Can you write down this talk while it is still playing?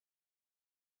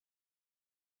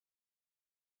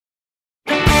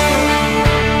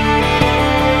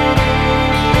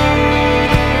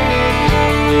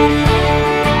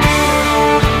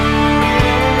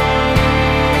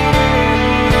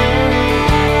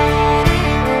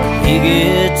He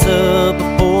gets up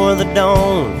before the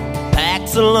dawn,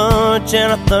 packs a lunch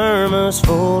and a thermos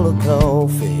full of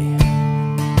coffee.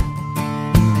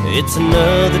 It's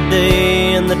another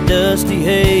day in the dusty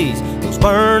haze. Those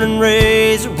burning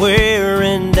rays are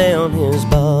wearing down his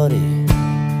body.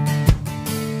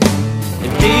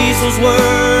 If diesel's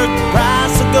worth the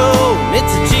price of gold,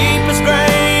 it's the cheapest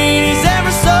grain he's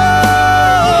ever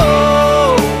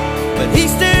sold, but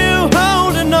he's still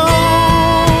holding on.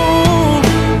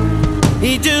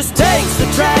 He just takes the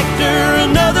tractor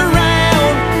another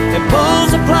round and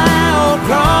pulls the plow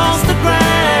across the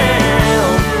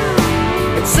ground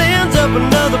and sends up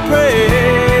another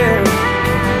prayer.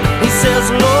 He says,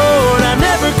 Lord, I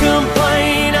never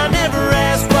complain, I never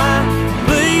ask why.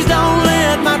 Please don't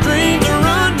let my dreams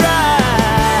run dry.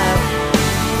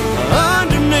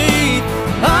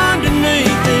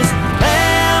 Underneath this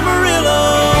Amarillo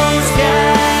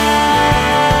sky.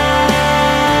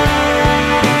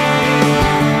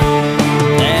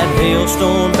 That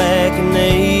hailstorm back in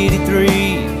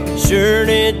 '83 sure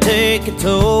did take a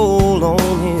toll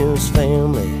on his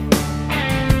family.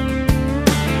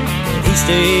 He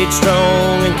stayed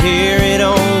strong and carried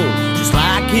on, just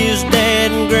like his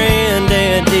dad and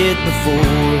granddad did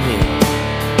before him.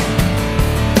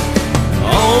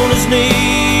 On his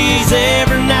knees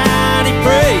every night he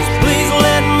prays, please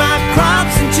let my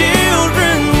crops and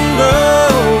children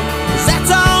grow, 'cause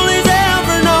that's all he's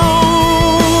ever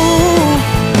known.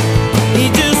 He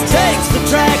just takes the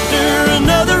tractor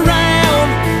another round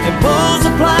and pulls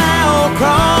the plow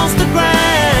across the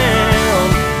ground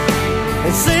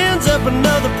and sends up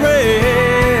another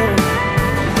prayer.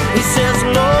 He says,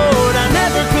 Lord, I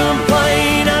never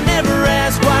complain, I never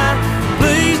ask why.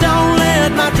 Please don't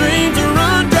let my dreams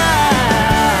run dry.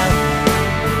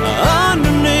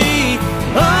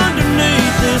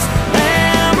 Underneath this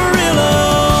Amarillo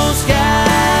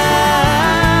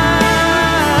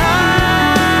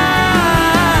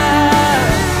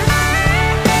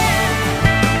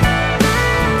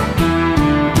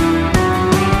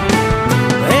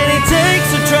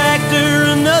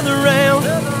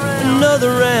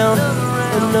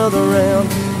another round,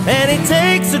 and he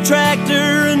takes the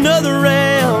tractor another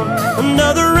round,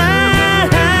 another round.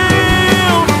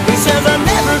 He says, I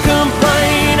never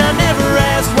complain, I never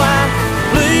ask why.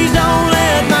 Please don't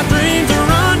let my dreams